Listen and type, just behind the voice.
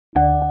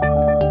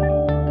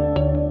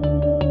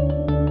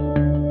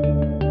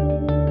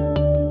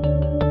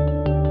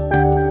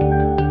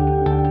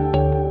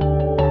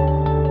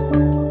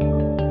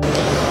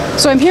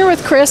So I'm here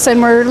with Chris and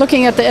we're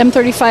looking at the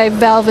M35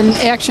 valve in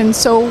action.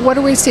 So what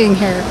are we seeing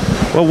here?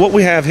 Well, what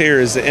we have here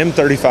is the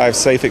M35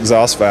 safe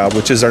exhaust valve,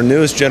 which is our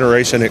newest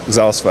generation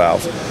exhaust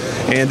valve.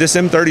 And this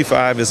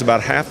M35 is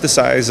about half the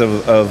size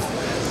of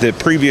the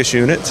previous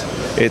unit.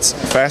 It's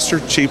faster,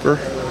 cheaper,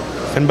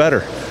 and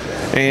better.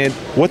 And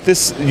what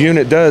this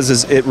unit does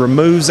is it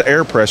removes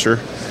air pressure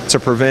to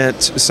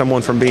prevent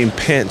someone from being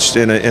pinched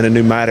in a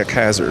pneumatic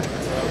hazard.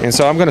 And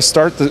so I'm going to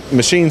start the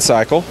machine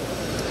cycle.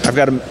 I've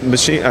got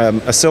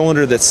a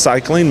cylinder that's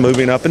cycling,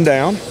 moving up and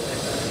down.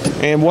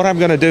 And what I'm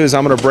going to do is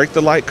I'm going to break the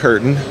light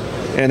curtain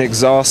and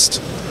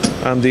exhaust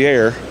the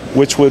air,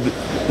 which would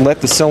let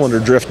the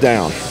cylinder drift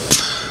down.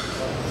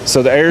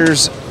 So the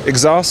air's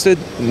exhausted.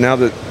 Now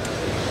that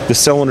the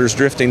cylinder's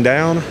drifting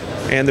down,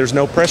 and there's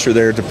no pressure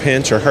there to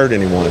pinch or hurt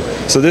anyone.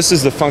 So this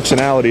is the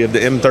functionality of the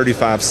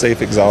M35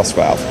 safe exhaust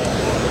valve.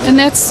 And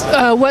that's,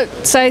 what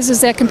size is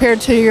that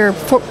compared to your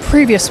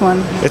previous one?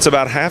 It's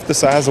about half the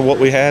size of what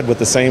we had with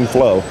the same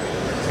flow.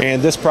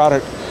 And this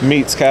product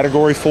meets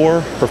Category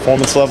 4,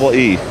 Performance Level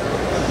E,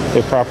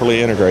 if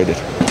properly integrated.